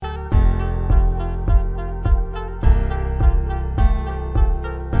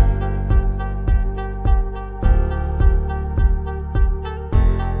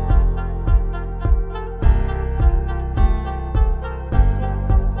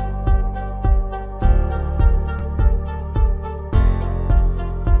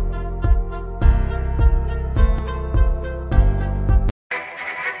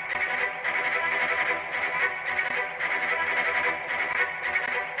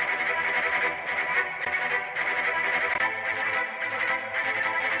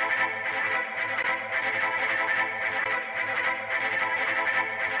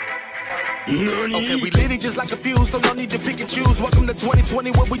Okay, we lit it just like a fuse, so no need to pick and choose. Welcome to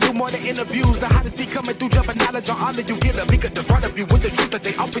 2020, where we do more than interviews. The hottest be coming through, jumping knowledge on all of you. Get a bigger the front of you with the truth that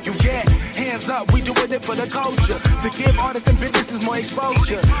they offer you. Yeah, hands up, we doing it for the culture. To give artists and businesses more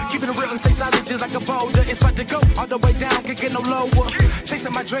exposure. Keeping it real and stay solid just like a boulder. It's about to go all the way down, can't get no lower.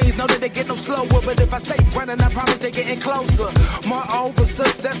 Chasing my dreams, know that they get no slower. But if I stay running, I promise they getting closer. Moreover,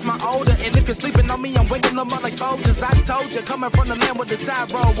 success my older. And if you're sleeping on me, I'm waking them up like soldiers. I told you, coming from the land with the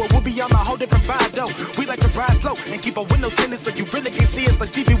tide roll. Well, we'll be on a whole different vibe though. We like to ride slow and keep our windows tinted so you really can't see us. Like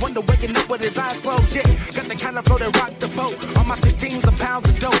Stevie Wonder waking up with his eyes closed. Yeah, got the kind of flow that rock the boat. On my 16s of pounds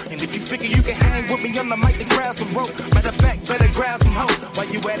of dough. And if you figure you can hang with me on the mic, then grab some rope. Matter of fact, better grab some hope. While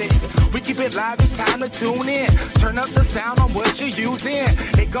you at it, we keep it live. It's time to tune in. Turn up the sound on what you're using.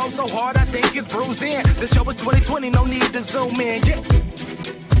 It goes so hard, I think it's bruised in. The show is 2020, no need to zoom in. Yeah.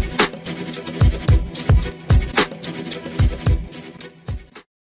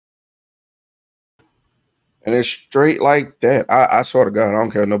 And it's straight like that. I swear to God, I don't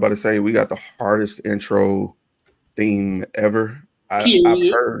care what nobody say. We got the hardest intro theme ever. I've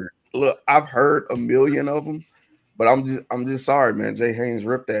heard a million of them, but I'm just sorry, man. Jay Haynes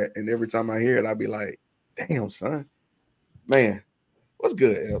ripped that, and every time I hear it, I be like, "Damn, son, man, what's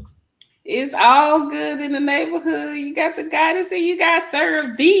good, El?" It's all good in the neighborhood. You got the guidance, and you got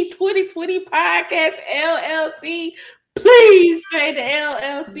served the 2020 podcast LLC. Please say the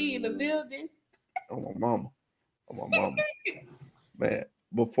LLC in the building. Oh my mama, man.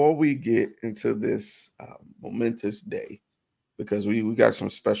 Before we get into this momentous day, because we got some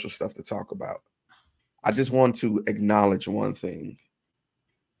special stuff to talk about, I just want to acknowledge one thing.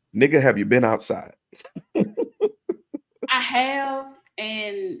 Nigga, have you been outside? I have,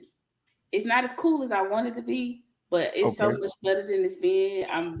 and it's not as cool as I wanted to be, but it's so much better than it's been.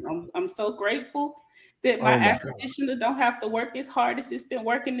 I'm so grateful that my air conditioner don't have to work as hard as it's been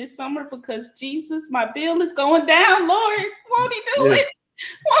working this summer, because Jesus, my bill is going down. Lord, won't he do it?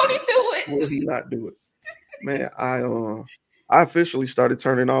 Won't he do it? Will he not do it? Man, I officially started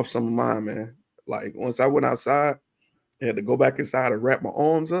turning off some of mine, man. Like once I went outside, I had to go back inside and wrap my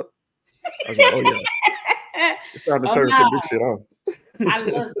arms up. I was like, oh yeah. It's time to turn some of this shit off. I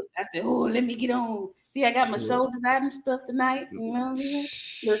love it. I said, oh, let me get on. See, I got my shoulders out and stuff tonight. You know what I mean?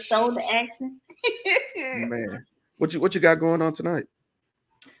 Little shoulder action. Man, what you got going on tonight?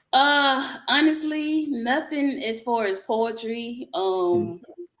 Honestly, nothing as far as poetry.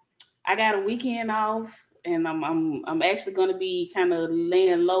 I got a weekend off, and I'm actually gonna be kind of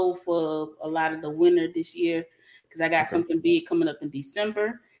laying low for a lot of the winter this year, because I got something big coming up in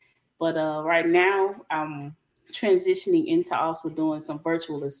December. But right now, I'm transitioning into also doing some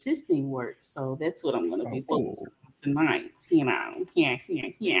virtual assisting work. So that's what I'm going to be focusing on tonight. You know, yeah.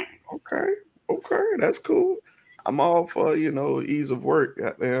 Okay, that's cool. I'm all for, ease of work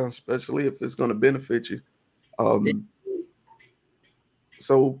out there, especially if it's going to benefit you.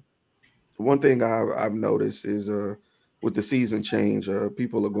 So one thing I've noticed is with the season change,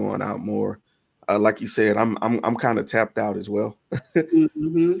 people are going out more. Like you said, I'm kind of tapped out as well.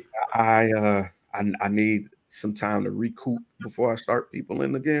 Mm-hmm. I need some time to recoup before I start people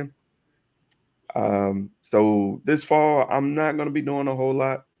in again. So this fall, I'm not going to be doing a whole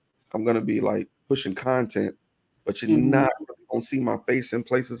lot. I'm going to be like pushing content, but you're not going to see my face in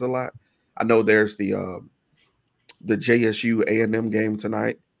places a lot. I know there's the JSU A&M game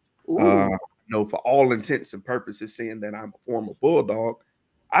tonight. For all intents and purposes, seeing that I'm a former Bulldog,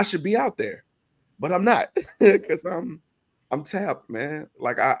 I should be out there, but I'm not because I'm tapped, man.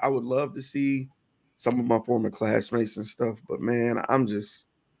 Like I would love to see some of my former classmates and stuff, but man, I'm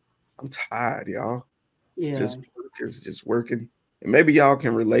tired, y'all. Yeah, just working, and maybe y'all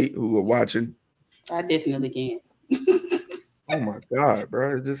can relate who are watching. I definitely can. Oh my God,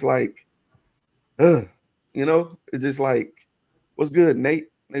 bro! It's just like, it's just like, what's good, Nate?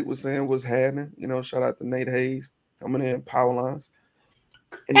 Nate was saying what's happening. Shout out to Nate Hayes coming in, power lines.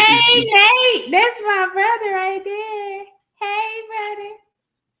 And hey, Nate, that's my brother right there. Hey,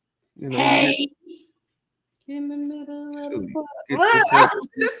 brother. Hey. In the middle of the park. Look, I was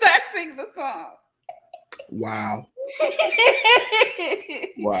just start singing the song. Wow.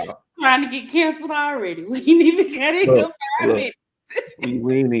 Wow. Trying to get canceled already. We ain't even got it in 5 minutes.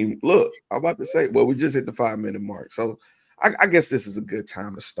 We ain't even look. I'm about to say, well, we just hit the 5-minute mark. So I guess this is a good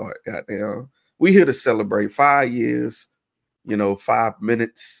time to start. Goddamn. We here to celebrate 5 years, 5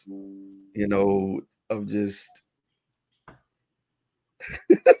 minutes, of just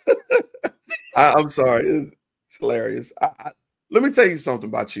I'm sorry. It's hilarious. Let me tell you something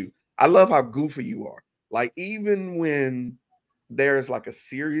about you. I love how goofy you are. Like, even when there's like a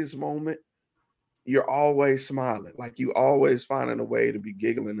serious moment, you're always smiling. Like, you always finding a way to be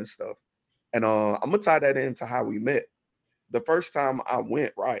giggling and stuff. And I'm gonna tie that into how we met. The first time I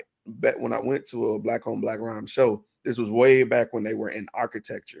went, right, back when I went to a Black on Black Rhyme show, this was way back when they were in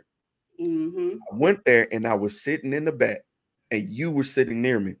architecture. Mm-hmm. I went there and I was sitting in the back, and you were sitting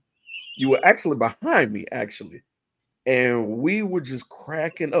near me. You were actually behind me, actually. And we were just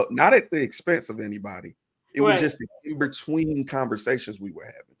cracking up, not at the expense of anybody. It was Right. just the in between conversations we were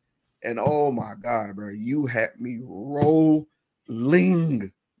having. And oh my God, bro, you had me rolling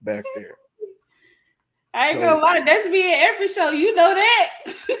back there. I ain't gonna lie, that's me at every show. You know that.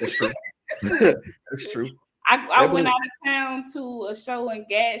 That's true. That's true. I went out of town to a show in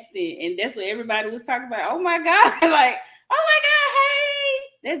Gadsden, and that's what everybody was talking about. Oh my God, like, oh my God, hey,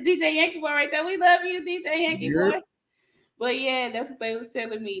 that's DJ Yankee Boy right there. We love you, DJ Yankee Boy. But yeah, that's what they was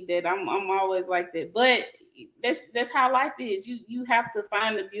telling me, that I'm always like that. But that's how life is. You have to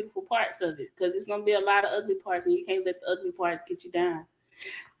find the beautiful parts of it, because it's gonna be a lot of ugly parts, and you can't let the ugly parts get you down.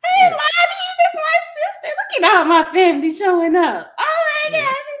 Hey, Lottie, that's my sister. Look at all my family showing up. Oh my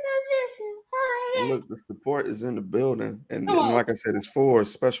God, it's so special. Oh my God. Look, the support is in the building, and like I said, it's for a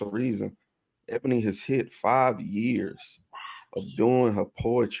special reason. Ebony has hit 5 years of doing her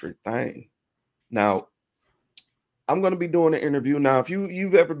poetry thing. Now, I'm going to be doing an interview. Now, if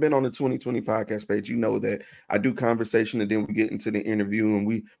you've ever been on the 2020 podcast page, you know that I do conversation, and then we get into the interview, and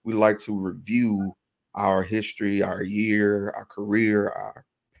we like to review our history, our year, our career, our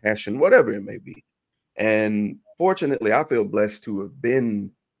passion, whatever it may be. And fortunately, I feel blessed to have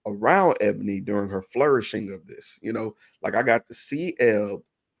been around Ebony during her flourishing of this. You know, like I got to see Eb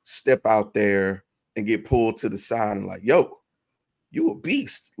step out there and get pulled to the side and like, yo, you a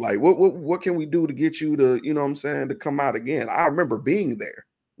beast. Like, what can we do to get you to, you know what I'm saying, to come out again? I remember being there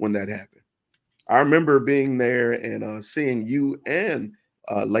when that happened. I remember being there and seeing you and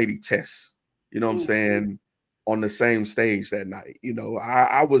Lady Tess, you know what I'm saying, on the same stage that night. You know,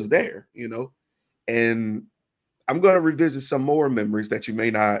 I was there, you know, and I'm going to revisit some more memories that you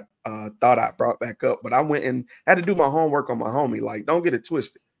may not thought I brought back up, but I went and had to do my homework on my homie. Like, don't get it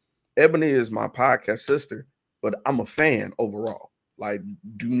twisted. Ebony is my podcast sister, but I'm a fan overall. Like,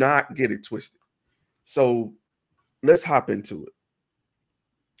 do not get it twisted. So let's hop into it.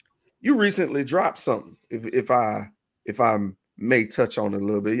 You recently dropped something. If I may touch on it a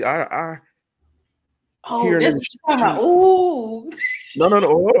little bit, I oh, that's what you're talking about. Ooh. No,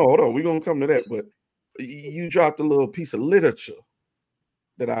 hold on. We're gonna come to that, but you dropped a little piece of literature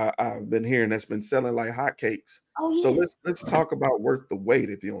that I've been hearing that's been selling like hotcakes. Oh, yes. So let's talk about Worth the Wait,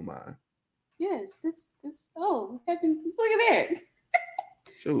 if you don't mind. Yes, this look at that.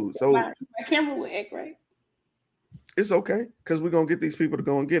 Shoot, so my camera will act right. It's okay, because we're gonna get these people to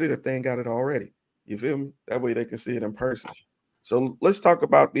go and get it if they ain't got it already. You feel me? That way they can see it in person. So let's talk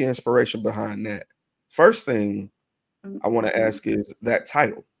about the inspiration behind that. First thing I want to ask is that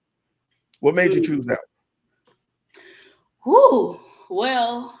title. What made you choose that? Ooh,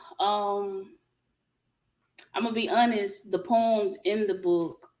 well, I'm gonna be honest. The poems in the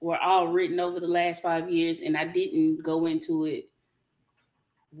book were all written over the last 5 years, and I didn't go into it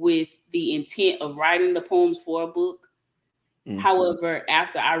with the intent of writing the poems for a book. However,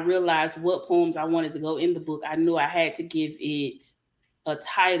 after I realized what poems I wanted to go in the book, I knew I had to give it a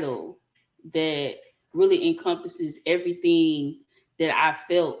title that really encompasses everything that I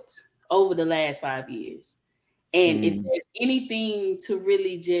felt over the last 5 years. And if there's anything to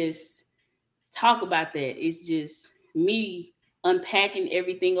really just talk about that, it's just me unpacking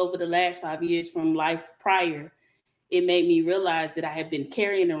everything over the last 5 years from life prior. It made me realize that I had been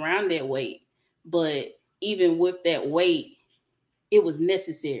carrying around that weight, but even with that weight, it was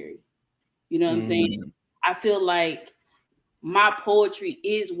necessary. You know what I'm saying? I feel like my poetry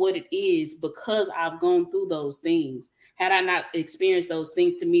is what it is because I've gone through those things. Had I not experienced those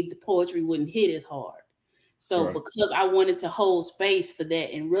things, to me, the poetry wouldn't hit as hard. So because I wanted to hold space for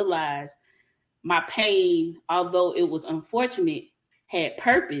that and realize my pain, although it was unfortunate, had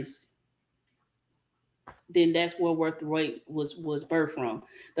purpose, then that's where Worth the Wait was birthed from.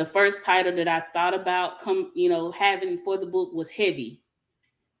 The first title that I thought about having for the book was Heavy,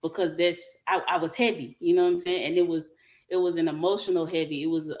 because I was heavy, you know what I'm saying? And it was an emotional heavy, it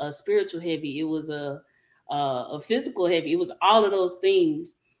was a spiritual heavy, it was a physical heavy, it was all of those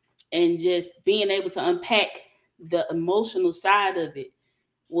things. And just being able to unpack the emotional side of it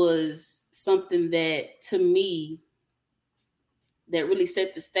was something that, to me, that really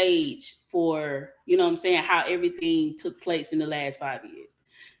set the stage for, you know what I'm saying, how everything took place in the last 5 years.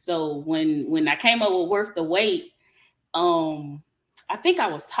 So when I came up with Worth the Wait, I think I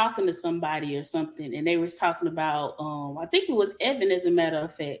was talking to somebody or something, and they was talking about, I think it was Evan, as a matter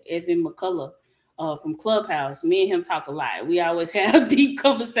of fact, Evan McCullough. from Clubhouse. Me and him talk a lot. We always have deep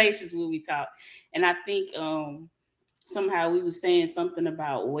conversations when we talk. And I think somehow we was saying something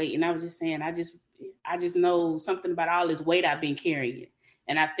about weight, and I was just saying I just know something about all this weight I've been carrying.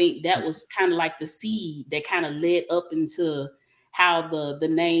 And I think that was kind of like the seed that kind of led up into how the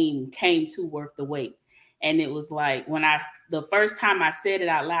name came to Worth the Wait. And it was like when the first time I said it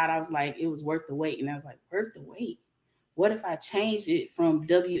out loud, I was like, it was worth the wait. And I was like, worth the wait? What if I changed it from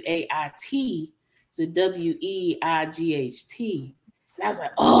W-A-I-T to W-E-I-G-H-T? And I was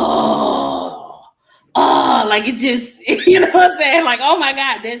like, oh, like it just, you know what I'm saying? Like, oh my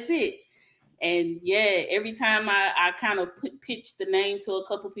God, that's it. And yeah, every time I kind of pitched the name to a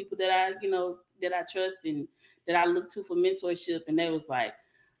couple people that I trust and that I look to for mentorship, and they was like,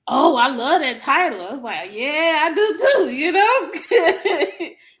 oh, I love that title. I was like, yeah, I do too, you know?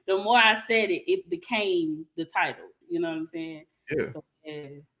 The more I said it, it became the title. You know what I'm saying? Yeah. So, yeah.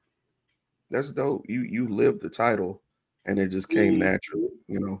 That's dope. You lived the title and it just came naturally,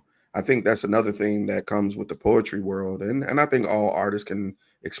 you know. I think that's another thing that comes with the poetry world. And I think all artists can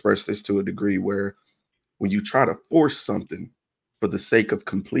express this to a degree where when you try to force something for the sake of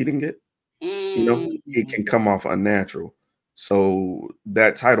completing it, you know, it can come off unnatural. So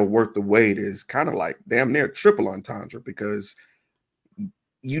that title, Worth the Wait, is kind of like damn near triple entendre, because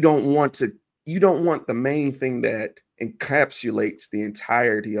you don't want the main thing that encapsulates the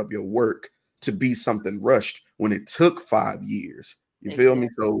entirety of your work to be something rushed when it took 5 years. You feel me?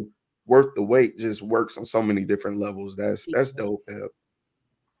 So Worth the Wait just works on so many different levels. That's dope.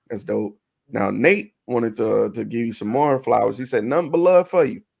 That's dope. Now Nate wanted to give you some more flowers. He said, nothing but love for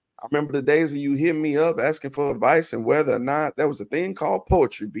you. I remember the days of you hitting me up asking for advice and whether or not there was a thing called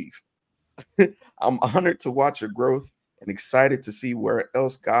poetry beef. I'm honored to watch your growth and excited to see where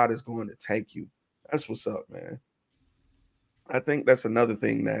else God is going to take you. That's what's up, man. I think that's another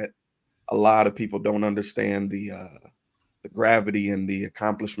thing that a lot of people don't understand, the gravity and the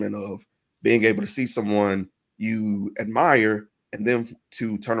accomplishment of being able to see someone you admire and then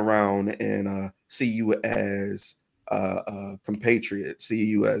to turn around and see you as a compatriot, see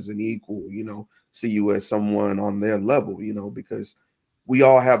you as an equal, you know, see you as someone on their level, you know, because we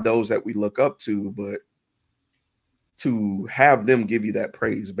all have those that we look up to, but to have them give you that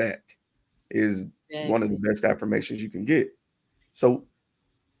praise back is one of the best affirmations you can get. So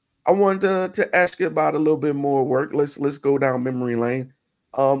I wanted to ask you about a little bit more work. Let's go down memory lane.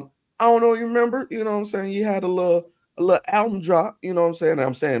 I don't know, you remember, you know what I'm saying? You had a little album drop, you know what I'm saying?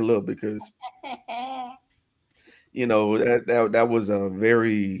 I'm saying little because you know that was a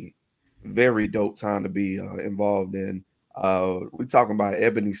very, very dope time to be involved in. We talking about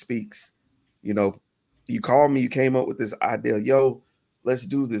Ebony Speaks. You know, you called me, you came up with this idea, yo, let's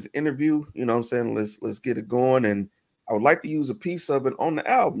do this interview, you know what I'm saying? Let's get it going. And I would like to use a piece of it on the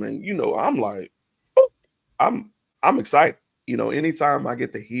album. And you know, I'm like, oh, I'm excited. You know, anytime I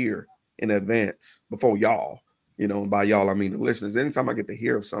get to hear in advance before y'all, you know, and by y'all I mean the listeners, anytime I get to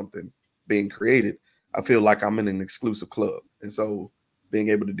hear of something being created, I feel like I'm in an exclusive club. And so being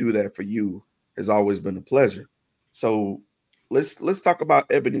able to do that for you has always been a pleasure. So let's talk about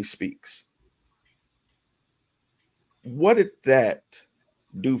Ebony Speaks. What did that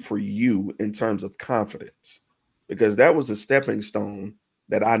do for you in terms of confidence? Because that was a stepping stone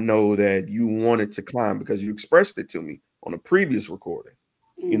that I know that you wanted to climb because you expressed it to me on a previous recording.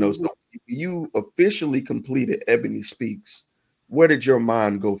 You know, so you officially completed Ebony Speaks. Where did your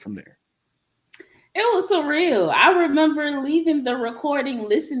mind go from there? It was surreal. I remember leaving the recording,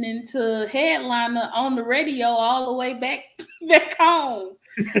 listening to Headliner on the radio all the way back home.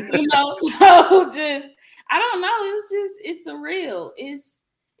 You know, so just I don't know. It's surreal.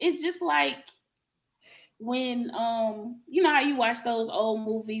 It's just like when you know how you watch those old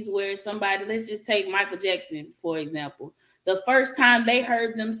movies where somebody, let's just take Michael Jackson for example. The first time they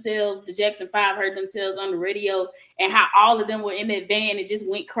heard themselves, the Jackson 5 heard themselves on the radio, and how all of them were in that van and just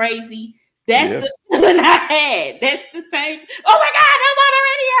went crazy. That's the feeling I had. That's the same. Oh my God, I'm on the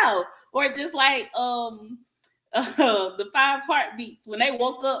radio. Or just like the 5 Heartbeats when they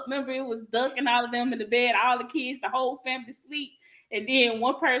woke up. Remember, it was Duck and all of them in the bed, all the kids, the whole family sleep. And then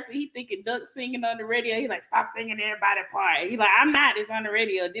one person, he thinking Duck singing on the radio. He like, stop singing, everybody part. He like, I'm not. It's on the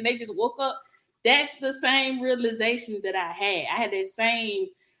radio. Then they just woke up. That's the same realization that I had. I had that same.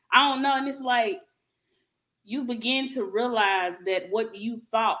 I don't know. And it's like you begin to realize that what you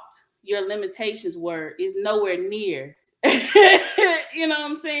thought your limitations were is nowhere near. You know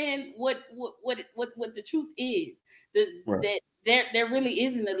what I'm saying? What the truth is that there really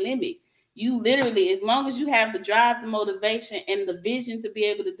isn't a limit. You literally, as long as you have the drive, the motivation, and the vision to be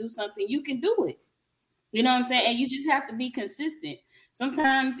able to do something, you can do it. You know what I'm saying? And you just have to be consistent.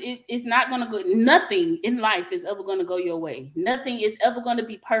 sometimes it's not going to go. Nothing in life is ever going to go your way. Nothing is ever going to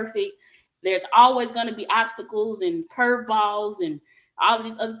be perfect. There's always going to be obstacles and curveballs and all of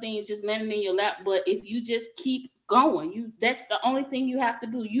these other things just landing in your lap. But if you just keep going, that's the only thing you have to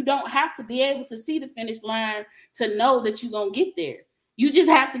do. You don't have to be able to see the finish line to know that you're going to get there. You just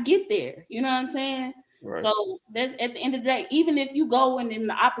have to get there. You know what I'm saying? Right. So that's at the end of the day, even if you go in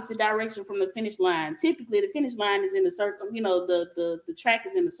the opposite direction from the finish line, typically the finish line is in the circle, you know, the track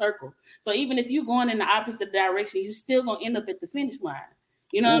is in the circle. So even if you're going in the opposite direction, you're still going to end up at the finish line.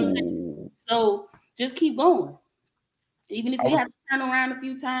 You know what I'm saying? So just keep going. Even if you have to turn around a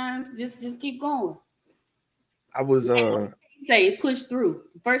few times, just keep going. I was say push through.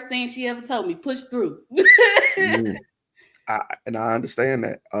 The first thing she ever told me, push through. I understand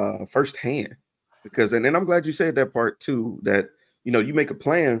that firsthand, because and then I'm glad you said that part too, that you know you make a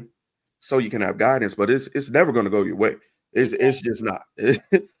plan so you can have guidance, but it's never going to go your way. It's just not.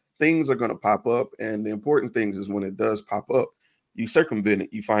 Things are going to pop up, and the important things is when it does pop up, you circumvent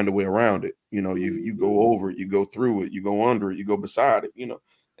it, you find a way around it. You know, you go over it, you go through it, you go under it, you go beside it. You know,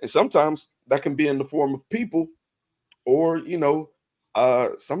 and sometimes that can be in the form of people, or you know,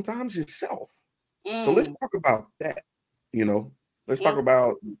 sometimes yourself. So let's talk about that. You know, let's talk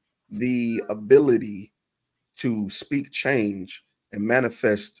about the ability to speak change and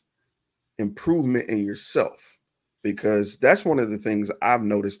manifest improvement in yourself, because that's one of the things I've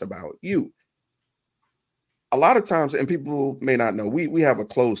noticed about you. A lot of times, and people may not know, we have a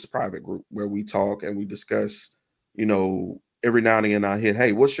closed private group where we talk and we discuss, you know, every now and then I hit,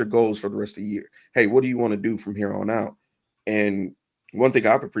 hey, what's your goals for the rest of the year? Hey, what do you want to do from here on out? And one thing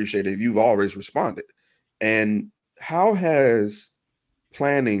I've appreciated, you've always responded. And how has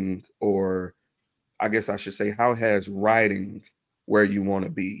planning, or I guess I should say, how has writing where you want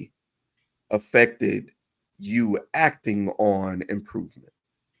to be affected you acting on improvement?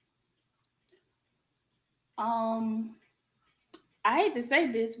 I hate to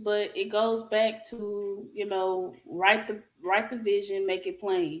say this, but it goes back to, you know, write the vision, make it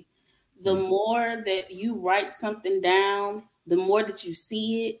plain. The more that you write something down, the more that you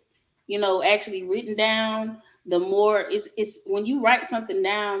see it, you know, actually written down, the more it's when you write something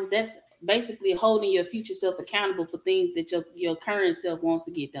down, that's basically holding your future self accountable for things that your current self wants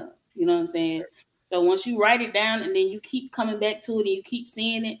to get done. You know what I'm saying? So once you write it down and then you keep coming back to it and you keep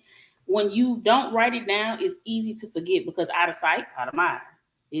seeing it, when you don't write it down, it's easy to forget, because out of sight, out of mind.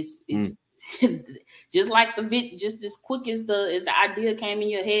 It's just like just as quick as the idea came in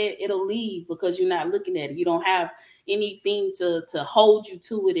your head, it'll leave because you're not looking at it. You don't have anything to hold you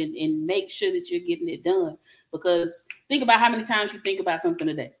to it and make sure that you're getting it done. Because think about how many times you think about something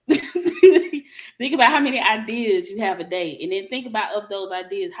a day. Think about how many ideas you have a day, and then think about, of those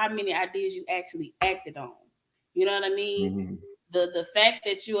ideas, how many ideas you actually acted on. You know what I mean? The fact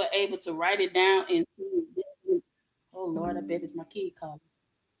that you are able to write it down and oh Lord, I bet it's my kid calling.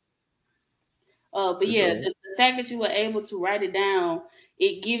 But yeah, the fact that you were able to write it down,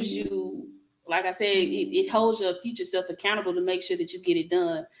 it gives you, like I said, it holds your future self accountable to make sure that you get it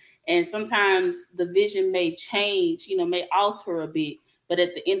done. And sometimes the vision may change, you know, may alter a bit, but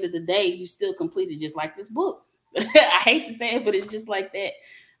at the end of the day, you still complete it, just like this book. I hate to say it, but it's just like that.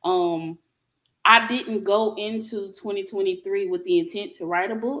 I didn't go into 2023 with the intent to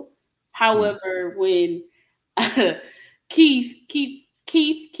write a book. However, when Keith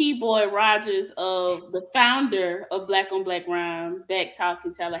Boy Rogers, of the founder of Black on Black Rhyme, Back Talk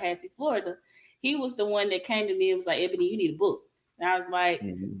in Tallahassee, Florida, he was the one that came to me and was like, Ebony, you need a book. And I was like,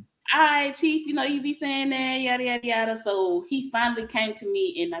 all right, Chief, you know, you be saying that, yada, yada, yada. So he finally came to me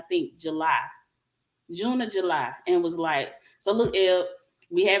in, I think, June or July, and was like, so look, Eb,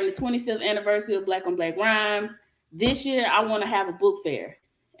 we having the 25th anniversary of Black on Black Rhyme. This year, I want to have a book fair.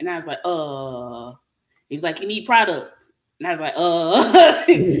 And I was like, he was like, you need product. And I was like,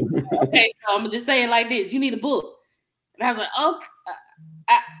 okay, so I'm gonna just say it like this. You need a book. And I was like,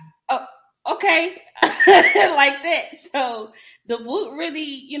 okay, like that. So the book really,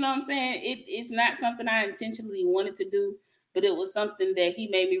 you know what I'm saying? It's not something I intentionally wanted to do, but it was something that he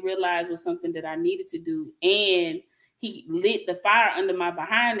made me realize was something that I needed to do. And he lit the fire under my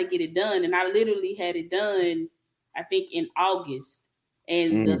behind to get it done. And I literally had it done, I think, in August.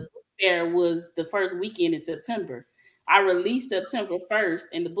 And the book fair was the first weekend in September. I released September 1st,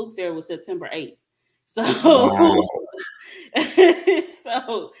 and the book fair was September 8th. So,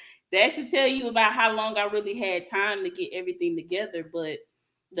 so that should tell you about how long I really had time to get everything together. But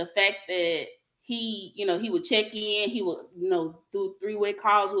the fact that he, you know, he would check in, he would, you know, do 3-way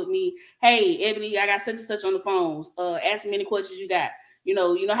calls with me. Hey, Ebony, I got such and such on the phones. Ask me any questions you got. You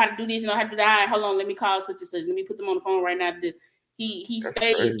know how to do this, you know how to do that. Hold on, let me call such and such. Let me put them on the phone right now. He That's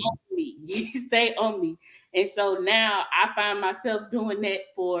stayed crazy. on me. He stayed on me. And so now I find myself doing that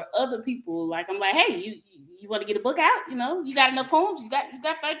for other people. Like I'm like, hey, you want to get a book out? You know, you got enough poems? You got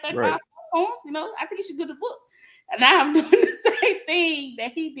 35 Right. poems? You know, I think you should get a book. And now I'm doing the same thing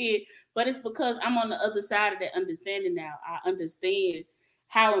that he did. But it's because I'm on the other side of that understanding now. I understand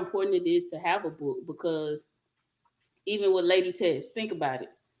how important it is to have a book, because even with Lady Tess, think about it.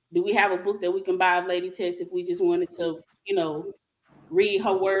 Do we have a book that we can buy of Lady Tess if we just wanted to, read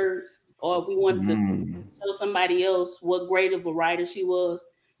her words, or if we wanted to Mm. show somebody else what great of a writer she was?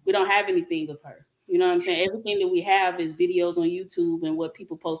 We don't have anything of her. You know what I'm saying? Everything that we have is videos on YouTube and what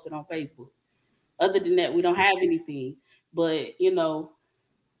people posted on Facebook. Other than that, we don't have anything. But,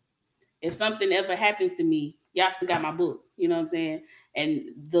 if something ever happens to me, y'all still got my book. You know what I'm saying?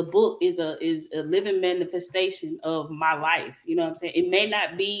 And the book is a living manifestation of my life. You know what I'm saying? It may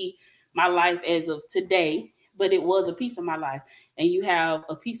not be my life as of today, but it was a piece of my life. And you have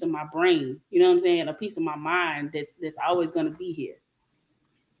a piece of my brain, you know what I'm saying? A piece of my mind that's always gonna be here.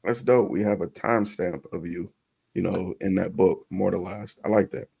 That's dope. We have a timestamp of you, in that book, immortalized. I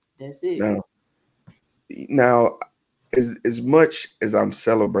like that. That's it. Now, as much as I'm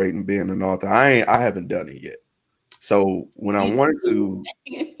celebrating being an author, I haven't done it yet. So when I wanted to,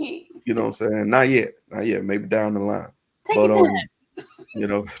 you know what I'm saying? Not yet, maybe down the line. Take But your time.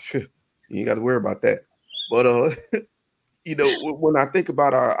 you ain't got to worry about that. But when I think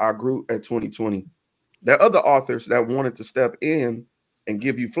about our group at 2020, there are other authors that wanted to step in and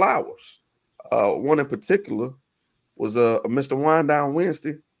give you flowers. One in particular was a Mr. Wind Down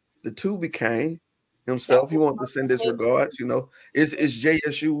Wednesday. The two became himself. He wanted to send his regards. It's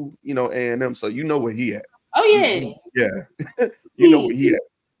JSU, A&M. So you know where he at. Oh yeah, yeah, you know where he at.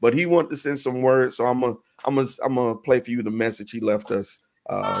 But he wanted to send some words, so I'm gonna play for you the message he left us,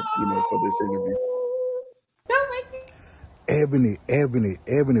 for this interview. Don't make me.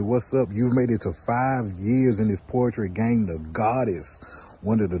 Ebony, what's up? You've made it to 5 years in this poetry game, the goddess,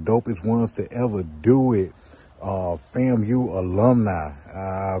 one of the dopest ones to ever do it. FAMU alumni.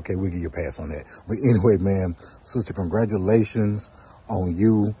 Okay, we'll give you a pass on that. But anyway, man, sister, congratulations on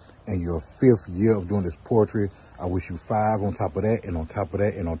you and your 5th year of doing this poetry. I wish you 5 on top of that, and on top of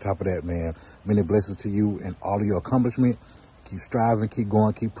that, and on top of that, man. Many blessings to you and all of your accomplishment. Keep striving, keep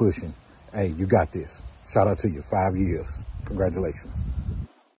going, keep pushing. Hey, you got this. Shout out to you. 5 years. Congratulations.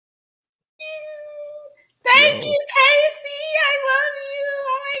 Thank you, Casey. I love you.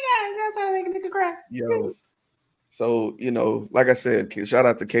 Oh my gosh, that's trying to make a nigga cry. Yo. So, like I said, shout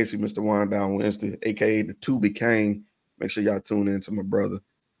out to Casey, Mr. Wind Down Wednesday, aka the two became. Make sure y'all tune in to my brother.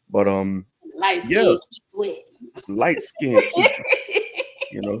 But light skin keeps wet. Light skin keeps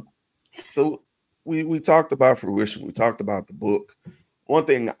So we talked about fruition, we talked about the book. One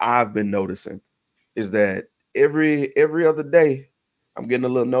thing I've been noticing is that every other day I'm getting a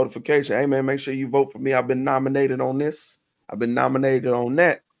little notification. Hey man, make sure you vote for me. I've been nominated on this. I've been nominated on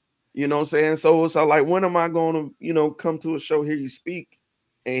that. You know what I'm saying? So like, when am I going to, come to a show, hear you speak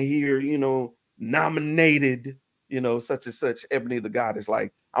and hear, nominated, such and such, Ebony the Goddess?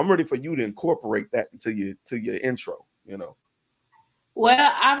 Like, I'm ready for you to incorporate that into your intro,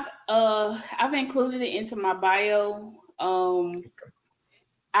 Well, I've included it into my bio.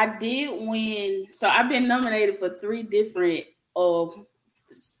 I did win. So I've been nominated for 3 different 5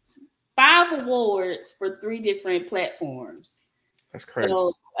 awards for 3 different platforms. That's crazy.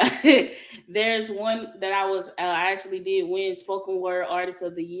 So there's one that I actually did win Spoken Word Artist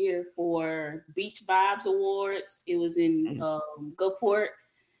of the Year for Beach Vibes Awards. It was in Gulfport.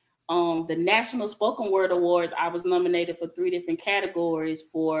 The National Spoken Word Awards, I was nominated for 3 different categories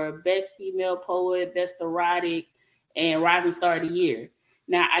for Best Female Poet, Best Erotic, and Rising Star of the Year.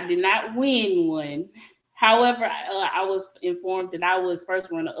 Now, I did not win one. However, I was informed that I was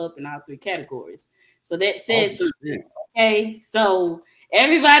first runner-up in all 3 categories. So that says something. Okay, so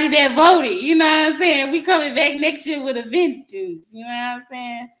everybody that voted, you know what I'm saying? We coming back next year with a vengeance, you know what I'm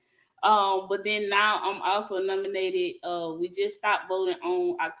saying? But then now I'm also nominated. We just stopped voting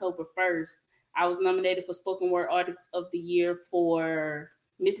on October 1st. I was nominated for Spoken Word Artist of the Year for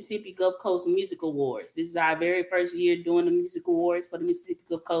Mississippi Gulf Coast Music Awards. This is our very first year doing the music awards for the Mississippi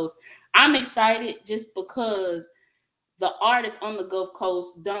Gulf Coast. I'm excited just because the artists on the Gulf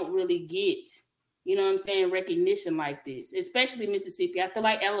Coast don't really get, recognition like this, especially Mississippi. I feel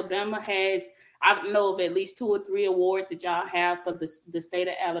like Alabama has, I don't know of at least 2 or 3 awards that y'all have for the state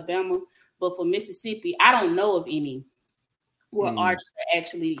of Alabama, but for Mississippi, I don't know of any where artists are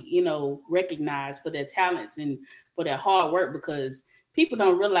actually, recognized for their talents and for their hard work, because people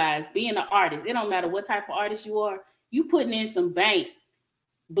don't realize being an artist, it don't matter what type of artist you are, you putting in some bank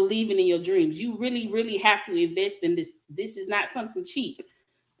believing in your dreams. You really, really have to invest in this. This is not something cheap.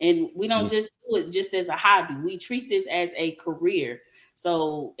 And we don't just do it just as a hobby. We treat this as a career.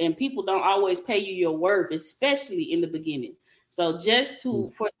 So, and people don't always pay you your worth, especially in the beginning. So just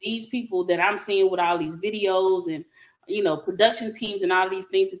for these people that I'm seeing with all these videos and, production teams and all these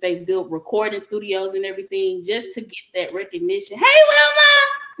things that they've built, recording studios and everything, just to get that recognition. Hey,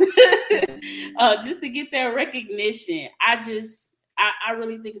 Wilma! Just to get that recognition. I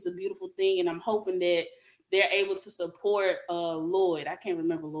really think it's a beautiful thing. And I'm hoping that they're able to support Lloyd. I can't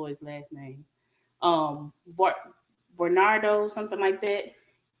remember Lloyd's last name. Bernardo, something like that.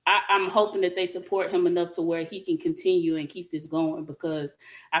 I'm hoping that they support him enough to where he can continue and keep this going, because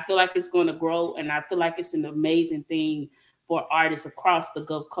I feel like it's going to grow, and I feel like it's an amazing thing for artists across the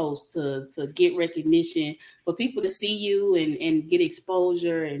Gulf Coast to get recognition, for people to see you and get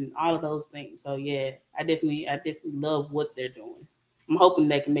exposure and all of those things. So yeah, I definitely love what they're doing. I'm hoping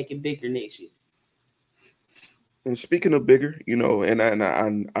they can make it bigger next year. And speaking of bigger, and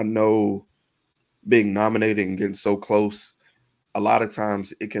I know being nominated and getting so close, a lot of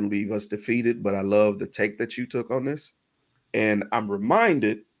times it can leave us defeated, but I love the take that you took on this. And I'm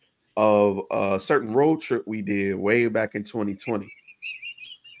reminded of a certain road trip we did way back in 2020.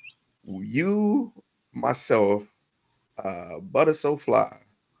 You, myself, Butter So Fly,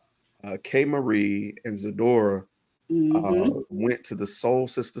 K. Marie, and Zadora went to the Soul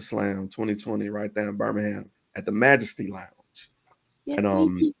Sister Slam 2020 right there in Birmingham at the Majesty Lounge. Yes, and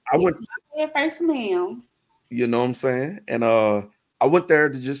I went first, ma'am. You know what I'm saying? And I went there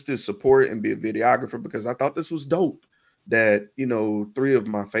to support and be a videographer, because I thought this was dope that, 3 of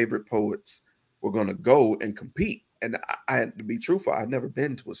my favorite poets were going to go and compete. And I had to be truthful, I'd never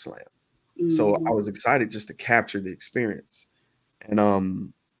been to a slam. So I was excited just to capture the experience.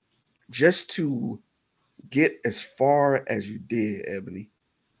 And just to get as far as you did, Ebony.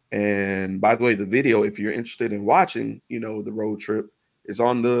 And by the way, the video, if you're interested in watching, the road trip, is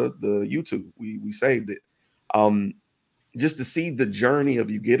on the YouTube. We saved it. Just to see the journey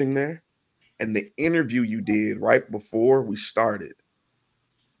of you getting there and the interview you did right before we started.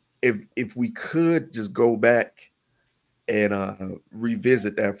 If we could just go back and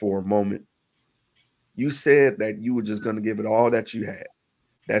revisit that for a moment. You said that you were just going to give it all that you had.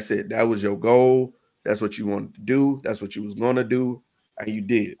 That's it. That was your goal. That's what you wanted to do. That's what you was going to do. And you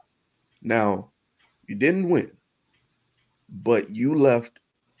did. Now, you didn't win, but you left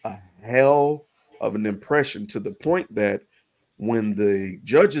a hell of an impression, to the point that when the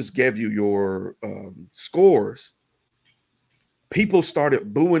judges gave you your scores, people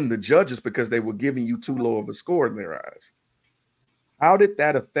started booing the judges because they were giving you too low of a score in their eyes. How did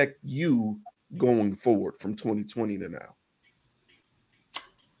that affect you going forward from 2020 to now?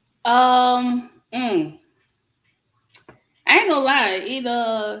 I ain't gonna lie,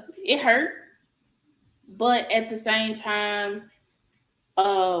 it hurt, but at the same time,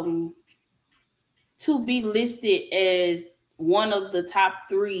 to be listed as one of the top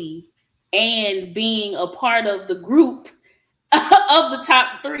 3 and being a part of the group of the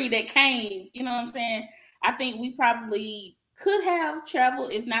top 3 that came, you know what I'm saying? I think we probably could have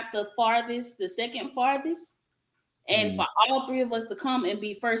traveled, if not the farthest, the second farthest. And for all 3 of us to come and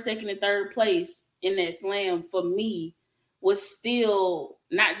be first, second, and third place in that slam, for me, was still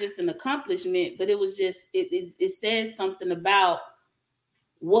not just an accomplishment, but it was just, it says something about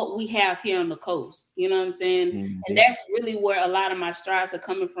what we have here on the coast. You know what I'm saying? And that's really where a lot of my strides are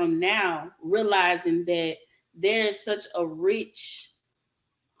coming from now, realizing that there's such a rich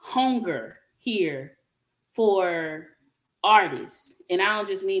hunger here for artists. And I don't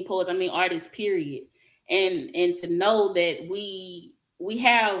just mean poets, I mean artists, period. And to know that we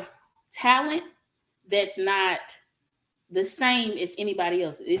have talent that's not the same as anybody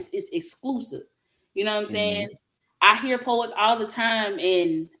else. It's exclusive. You know what I'm saying? I hear poets all the time,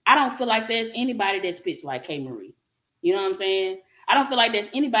 and I don't feel like there's anybody that spits like K. Marie. You know what I'm saying? I don't feel like there's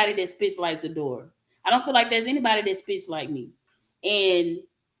anybody that spits like Zadora. I don't feel like there's anybody that spits like me. And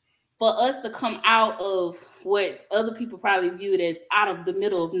for us to come out of what other people probably viewed as out of the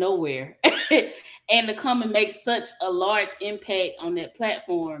middle of nowhere and to come and make such a large impact on that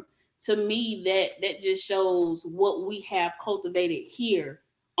platform, to me, that just shows what we have cultivated here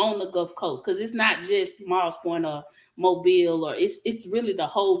on the Gulf Coast. Because it's not just Moss Point or Mobile, or it's really the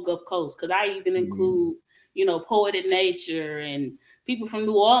whole Gulf Coast. Because I even include, Poetic Nature and people from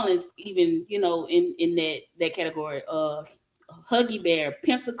New Orleans, even, in that category. Huggy Bear,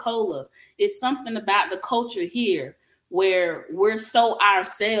 Pensacola. It's something about the culture here where we're so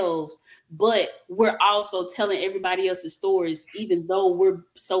ourselves, but we're also telling everybody else's stories, even though we're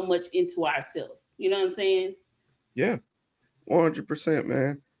so much into ourselves. You know what I'm saying? Yeah. 100%,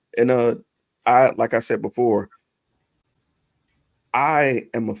 man. And like I said before, I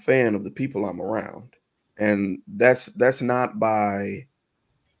am a fan of the people I'm around, and that's not by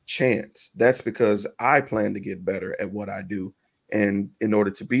chance. That's because I plan to get better at what I do, and in order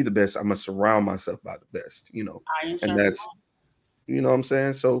to be the best, I must surround myself by the best. And that's what I'm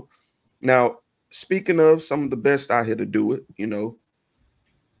saying. So now, speaking of some of the best out here to do it, you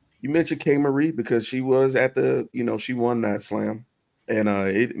mentioned K Marie because she was at the, she won that slam.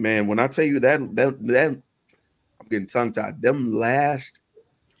 And man, when I tell you that I'm getting tongue tied. Them last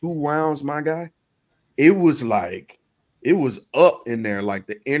 2 rounds, my guy, it was up in there. Like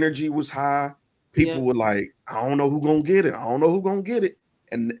the energy was high. People were like, I don't know who gonna get it. I don't know who gonna get it.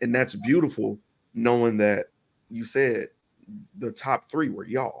 And that's beautiful knowing that you said the top 3 were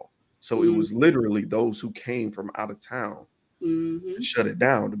y'all. So it was literally those who came from out of town to shut it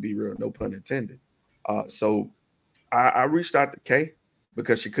down, to be real, no pun intended. So I reached out to Kay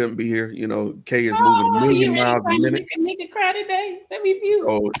because she couldn't be here. Kay is moving a million miles a minute. Nigga cry today. Let me view.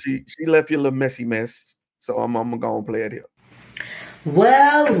 Oh, she left you a little messy mess. So I'm gonna go and play it here.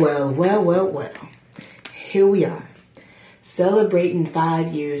 Well. Here we are, celebrating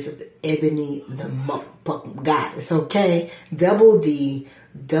 5 years of Ebony the Goddess. Okay, double D,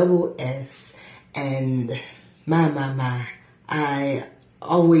 double S, and my. I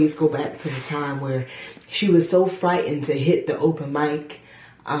always go back to the time where she was so frightened to hit the open mic.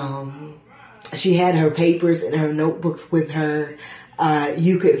 She had her papers and her notebooks with her.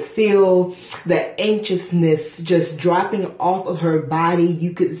 You could feel the anxiousness just dropping off of her body.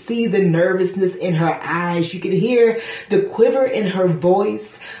 You could see the nervousness in her eyes. You could hear the quiver in her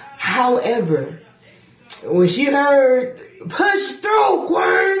voice. However, when she heard "push through,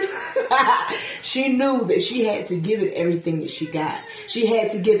 Quern," she knew that she had to give it everything that she got. She had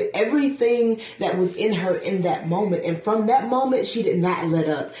to give everything that was in her in that moment. And from that moment, she did not let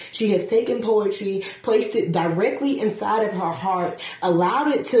up. She has taken poetry, placed it directly inside of her heart, allowed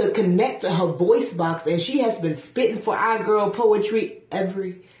it to connect to her voice box, and she has been spitting for our girl poetry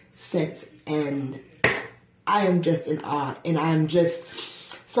ever since. And I am just in awe, and I'm just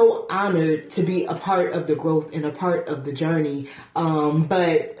so honored to be a part of the growth and a part of the journey.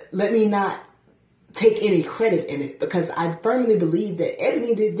 But let me not take any credit in it, because I firmly believe that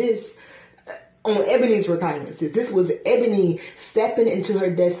Ebony did this on Ebony's recognizances. This was Ebony stepping into her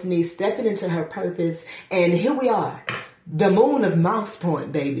destiny, stepping into her purpose. And here we are, the moon of Mouse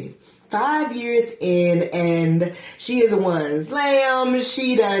Point, baby. 5 years in, and she is one slam.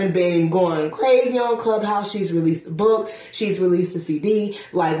 She done been going crazy on Clubhouse. She's released a book. She's released a CD.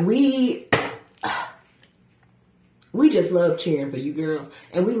 Like, we just love cheering for you, girl.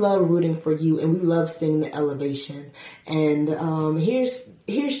 And we love rooting for you. And we love seeing the elevation. And here's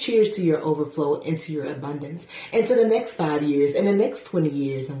cheers to your overflow and to your abundance. And to the next 5 years and the next 20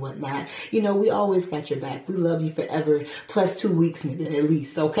 years and whatnot. We always got your back. We love you forever. Plus 2 weeks, nigga, at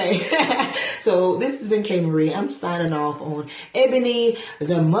least, okay? So this has been K Marie. I'm signing off on Ebony,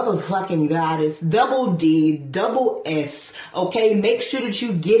 the motherfucking goddess, double D, double S. Okay? Make sure that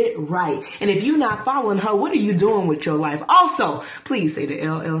you get it right. And if you're not following her, what are you doing with your life? Also, please say the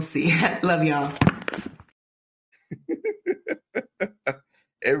LLC. Love y'all.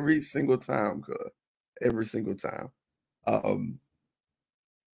 Every single time, cuz. Every single time.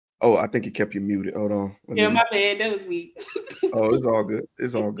 Oh, I think you kept you muted. Hold on. My bad. That was me. Oh, it's all good.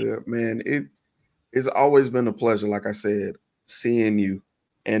 It's all good, man. It's always been a pleasure, like I said, seeing you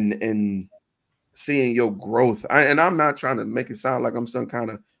and seeing your growth. I'm not trying to make it sound like I'm some kind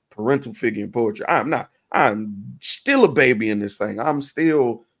of parental figure in poetry. I'm not. I'm still a baby in this thing. I'm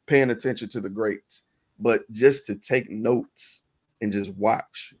still paying attention to the greats. But just to take notes and just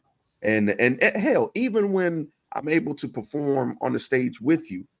watch. And hell, even when I'm able to perform on the stage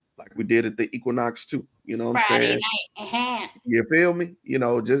with you, like we did at the Equinox too, you know what I'm saying? Night. You feel me?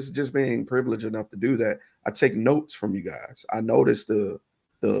 Just being privileged enough to do that. I take notes from you guys. I notice the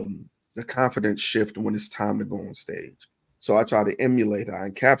confidence shift when it's time to go on stage. So I try to emulate it. I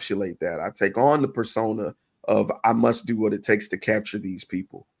encapsulate that. I take on the persona of I must do what it takes to capture these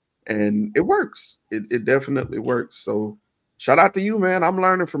people. And it works. It definitely works. So shout out to you, man. I'm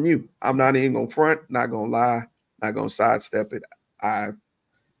learning from you. I'm not even gonna front, not gonna lie, not gonna sidestep it. I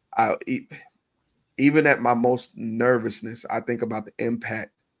even at my most nervousness, I think about the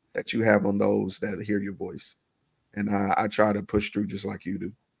impact that you have on those that hear your voice. And I try to push through just like you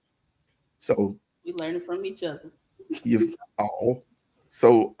do. So we learning from each other.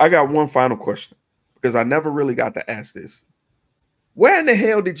 So I got one final question, because I never really got to ask this. Where in the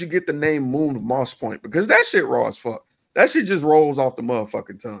hell did you get the name Moon of Moss Point? Because that shit raw as fuck. That shit just rolls off the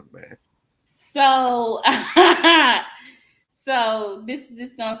motherfucking tongue, man. So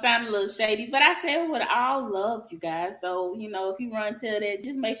this gonna sound a little shady, but I said it with all love, you guys. So if you run to that,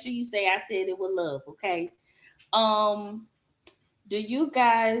 just make sure you say I said it with love, okay? Do you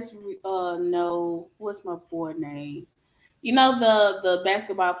guys know what's my boy name? You know the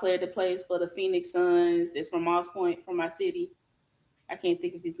basketball player that plays for the Phoenix Suns that's from Moss Point, from my city. I can't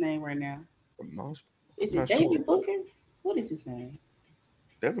think of his name right now. From Moss, Is I'm it not David sure. Booker? What is his name?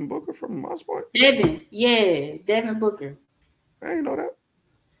 Devin Booker from Moss Point. Devin. Yeah, Devin Booker. I ain't know that.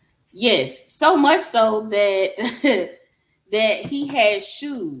 Yes, so much so that that he had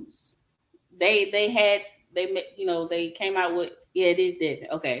shoes. They came out with, yeah, it is Devin.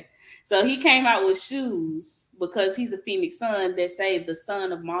 Okay. So he came out with shoes because he's a Phoenix Sun that say the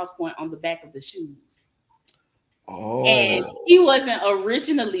son of Moss Point on the back of the shoes. And Oh. he wasn't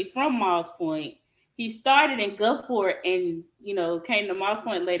originally from Moss Point. He started in Gulfport and came to Moss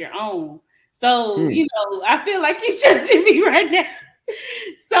Point later on. So, I feel like he's judging me right now.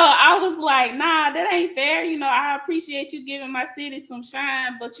 So I was like, nah, that ain't fair. I appreciate you giving my city some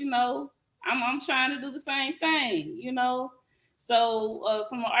shine, but I'm trying to do the same thing, So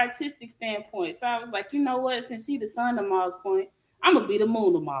from an artistic standpoint, so I was like, you know what? Since he's the son of Miles Point, I'm gonna be the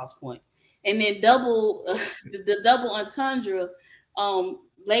moon of Miles Point. And then the double entendre.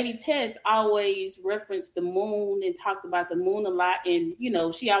 Lady Tess always referenced the moon and talked about the moon a lot, and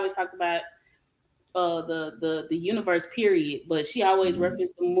she always talked about the universe period, but she always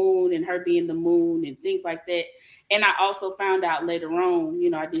referenced the moon and her being the moon and things like that. And I also found out later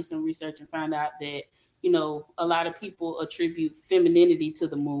on, I did some research and found out that a lot of people attribute femininity to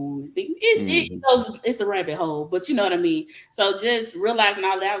the moon. It's a rabbit hole, but you know what I mean. So just realizing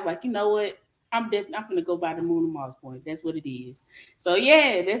all that, I was like, you know what, I'm gonna go by the moon of Mars Point. That's what it is. So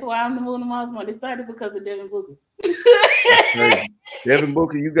yeah, that's why I'm the moon of Mars Point. It started because of Devin Booker. Devin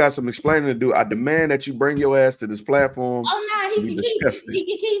Booker, you got some explaining to do. I demand that you bring your ass to this platform. Oh no, he can keep it. He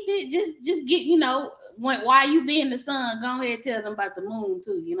can keep it. Just get while you be in the sun, go ahead and tell them about the moon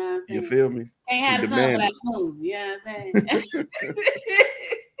too. You know what I'm saying? You feel me? Can't have the sun without the moon. You know what I'm saying?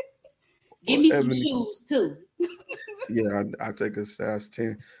 Give me some shoes too. Yeah, I take a size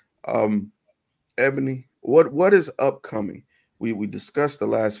 10. Ebony, what is upcoming? We discussed the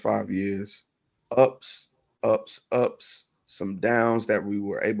last 5 years, ups, some downs that we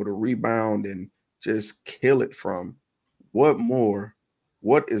were able to rebound and just kill it from. What more?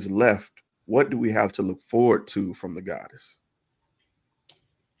 What is left? What do we have to look forward to from the goddess?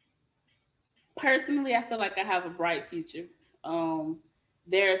 Personally, I feel like I have a bright future.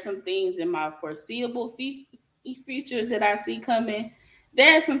 There are some things in my foreseeable future that I see coming.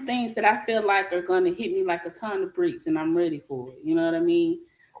 There are some things that I feel like are going to hit me like a ton of bricks, and I'm ready for it. You know what I mean?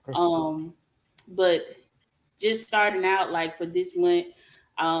 Okay. But just starting out, like for this month,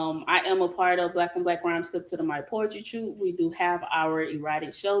 I am a part of Black on Black Rhyme Step to the Mic Poetry Troupe. We do have our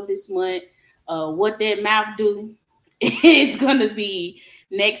erotic show this month. What That Mouth Do is going to be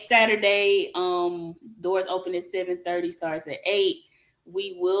next Saturday. Doors open at 7:30, starts at 8.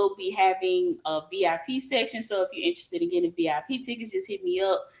 We will be having a VIP section. So if you're interested in getting VIP tickets, just hit me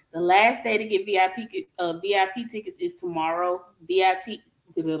up. The last day to get VIP tickets is tomorrow. VIP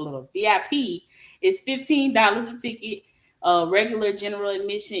is $15 a ticket. Regular general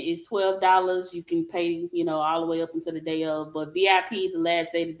admission is $12. You can pay, all the way up until the day of. But VIP, the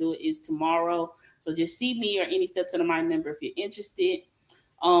last day to do it is tomorrow. So just see me or any Step to the Mind member if you're interested.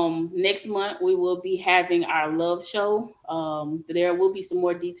 Next month we will be having our love show. There will be some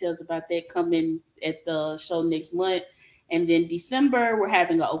more details about that coming at the show next month. And then December we're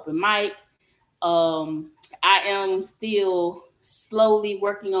having an open mic. I am still slowly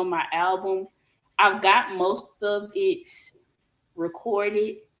working on my album. I've got most of it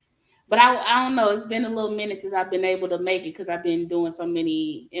recorded, but I don't know. It's been a little minute since I've been able to make it because I've been doing so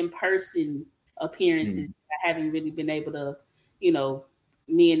many in-person appearances. I haven't really been able to,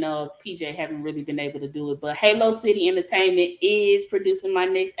 me and PJ haven't really been able to do it. But Halo City Entertainment is producing my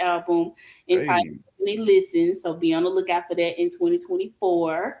next album entitled Listen. So be on the lookout for that in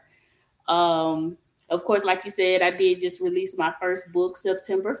 2024. Of course, like you said, I did just release my first book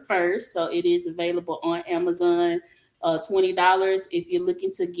September 1st. So it is available on Amazon. $20. If you're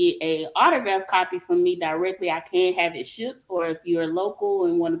looking to get a autographed copy from me directly, I can have it shipped. Or if you're local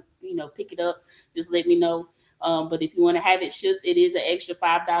and want to, pick it up, just let me know. But if you want to have it shipped, it is an extra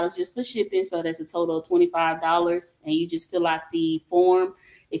 $5 just for shipping. So that's a total of $25. And you just fill out the form.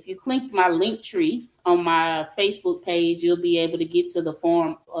 If you click my link tree on my Facebook page, you'll be able to get to the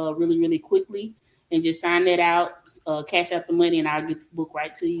form really, really quickly and just sign that out, cash out the money, and I'll get the book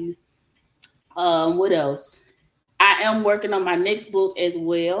right to you. What else? I am working on my next book as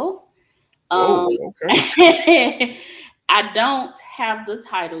well. Okay. I don't have the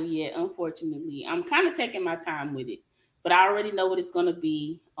title yet, unfortunately. I'm kind of taking my time with it, but I already know what it's going to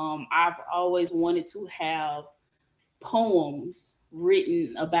be. I've always wanted to have poems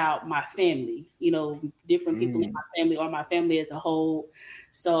written about my family, different people in my family or my family as a whole.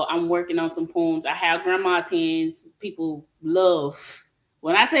 So I'm working on some poems. I have grandma's hands. People love.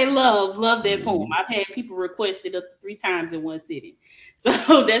 When I say love that poem. I've had people request it up to 3 times in one sitting.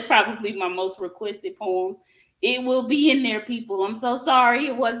 So that's probably my most requested poem. It will be in there, people. I'm so sorry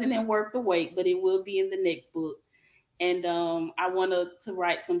it wasn't in Worth the Wait, but it will be in the next book. And I wanted to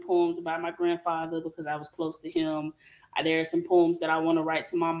write some poems about my grandfather because I was close to him. There are some poems that I want to write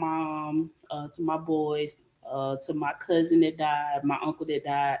to my mom, to my boys, to my cousin that died, my uncle that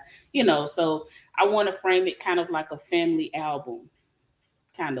died, So I want to frame it kind of like a family album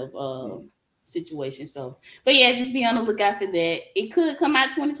kind of situation. So, but yeah, just be on the lookout for that. It could come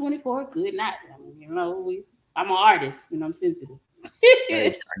out 2024, could not. I'm an artist, I'm sensitive. Hey,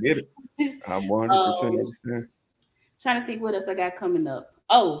 I get it. I'm 100% understand. Trying to think what else I got coming up.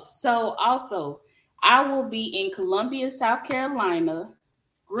 Oh, so also I will be in Columbia, South Carolina,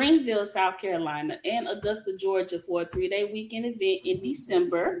 Greenville, South Carolina, and Augusta, Georgia for a 3-day weekend event in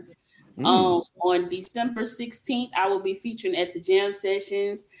December. On December 16th, I will be featuring at the Jam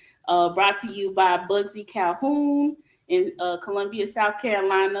Sessions, brought to you by Bugsy Calhoun in Columbia, South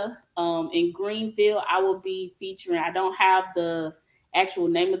Carolina. In Greenville, I will be featuring, I don't have the actual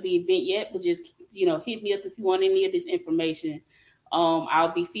name of the event yet, but just hit me up if you want any of this information.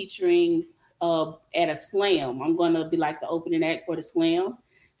 I'll be featuring at a slam. I'm going to be like the opening act for the slam.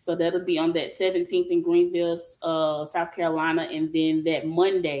 So that'll be on that 17th in Greenville, South Carolina. And then that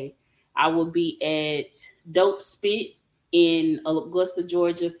Monday, I will be at Dope Spit in Augusta,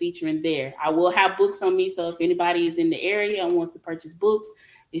 Georgia, featuring there. I will have books on me. So if anybody is in the area and wants to purchase books,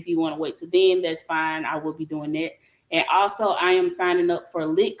 if you want to wait till then, that's fine. I will be doing that. And also, I am signing up for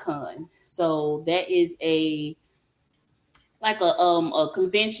LitCon. So that is a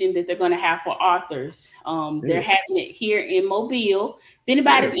convention that they're going to have for authors. They're having it here in Mobile. If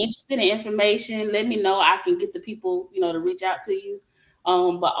anybody's interested in information, let me know. I can get the people, to reach out to you.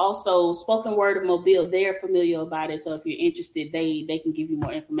 But also, Spoken Word of Mobile, they're familiar about it. So if you're interested, they can give you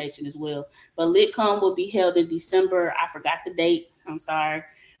more information as well. But LitCon will be held in December. I forgot the date. I'm sorry.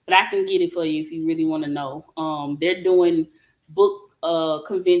 But I can get it for you if you really want to know. They're doing book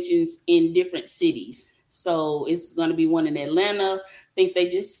conventions in different cities. So it's going to be one in Atlanta. I think they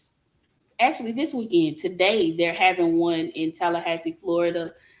just, actually this weekend, today, they're having one in Tallahassee,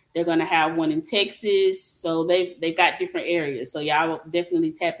 Florida. They're going to have one in Texas. So they've got different areas. So y'all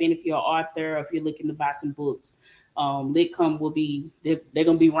definitely tap in if you're an author or if you're looking to buy some books. LitCon will be, they're going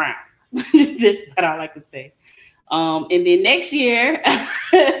to be around. That's what I like to say. And then next year,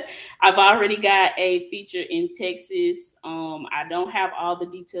 I've already got a feature in Texas. I don't have all the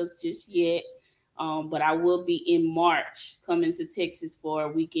details just yet, but I will be in March coming to Texas for a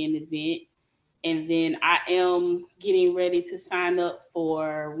weekend event. And then I am getting ready to sign up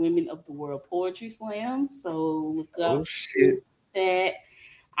for Women of the World Poetry Slam. So look up that.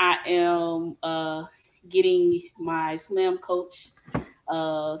 I am getting my slam coach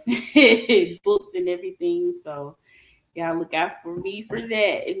booked and everything. So y'all look out for me for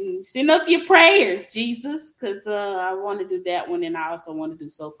that. And send up your prayers, Jesus, because I want to do that one. And I also want to do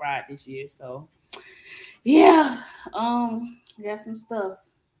So Fried this year. So yeah, got some stuff.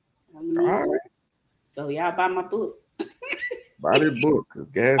 So y'all buy my book. Buy the book,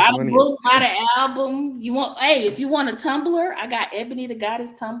 gas buy money. The book, buy the album. If you want a tumbler, I got Ebony the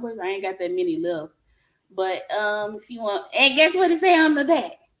Goddess tumblers. I ain't got that many left. But if you want, and guess what it say on the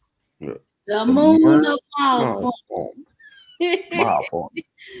back? The moon of Mars. I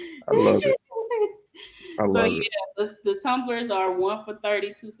love it. I love it. The tumblers are 1 for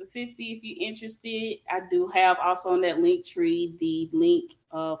 $30, 2 for $50. If you're interested, I do have also on that link tree the link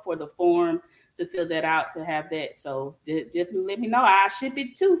for the form to fill that out to have that. So just let me know. I'll ship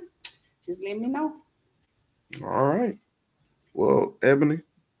it too. Just let me know. All right. Well, Ebony,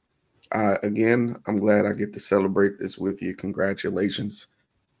 again, I'm glad I get to celebrate this with you. Congratulations.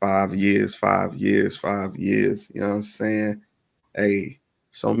 5 years, 5 years, 5 years. You know what I'm saying? Hey,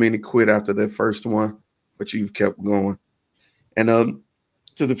 so many quit after that first one, but you've kept going. And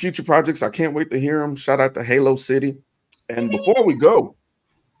to the future projects, I can't wait to hear them. Shout out to Halo City. And before we go,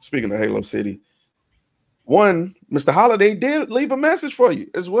 speaking of Halo City, Mr. Holiday did leave a message for you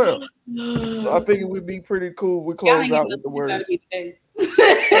as well. So I figured we'd be pretty cool if we close out with the words.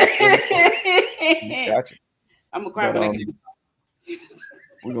 Gotcha. I'm gonna cry when I get it.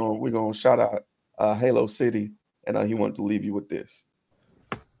 We're gonna shout out Halo City, and he wanted to leave you with this.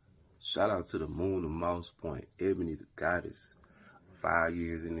 Shout out to the Moon and Mouse Point, Ebony the Goddess. 5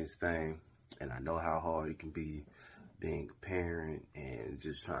 years in this thing, and I know how hard it can be being a parent and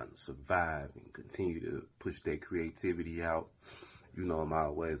just trying to survive and continue to push that creativity out. You know, I'm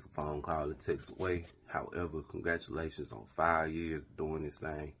always a phone call or text away. However, congratulations on 5 years doing this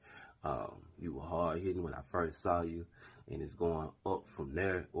thing. You were hard hitting when I first saw you, and it's going up from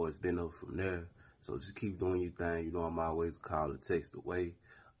there, or it's been up from there. So just keep doing your thing. You know, I'm always a call or text away.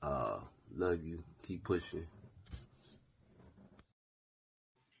 Love you. Keep pushing.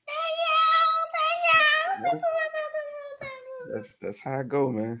 That's how I go,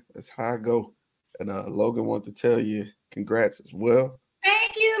 man. That's how I go. And Logan want to tell you congrats as well.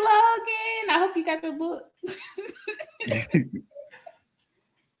 Thank you, Logan. I hope you got the book.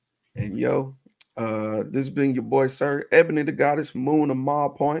 And yo, this been your boy, sir, Ebony the Goddess, Moon and Ma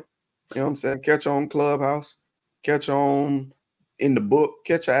Point. You know what I'm saying? Catch on Clubhouse, catch on in the book,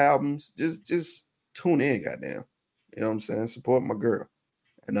 catch your albums. Just tune in, goddamn. You know what I'm saying? Support my girl.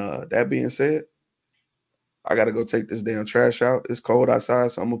 And that being said, I gotta go take this damn trash out. It's cold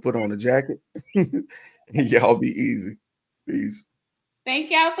outside, so I'm gonna put on a jacket. And y'all be easy. Peace.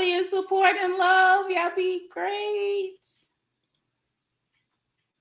 Thank y'all for your support and love. Y'all be great.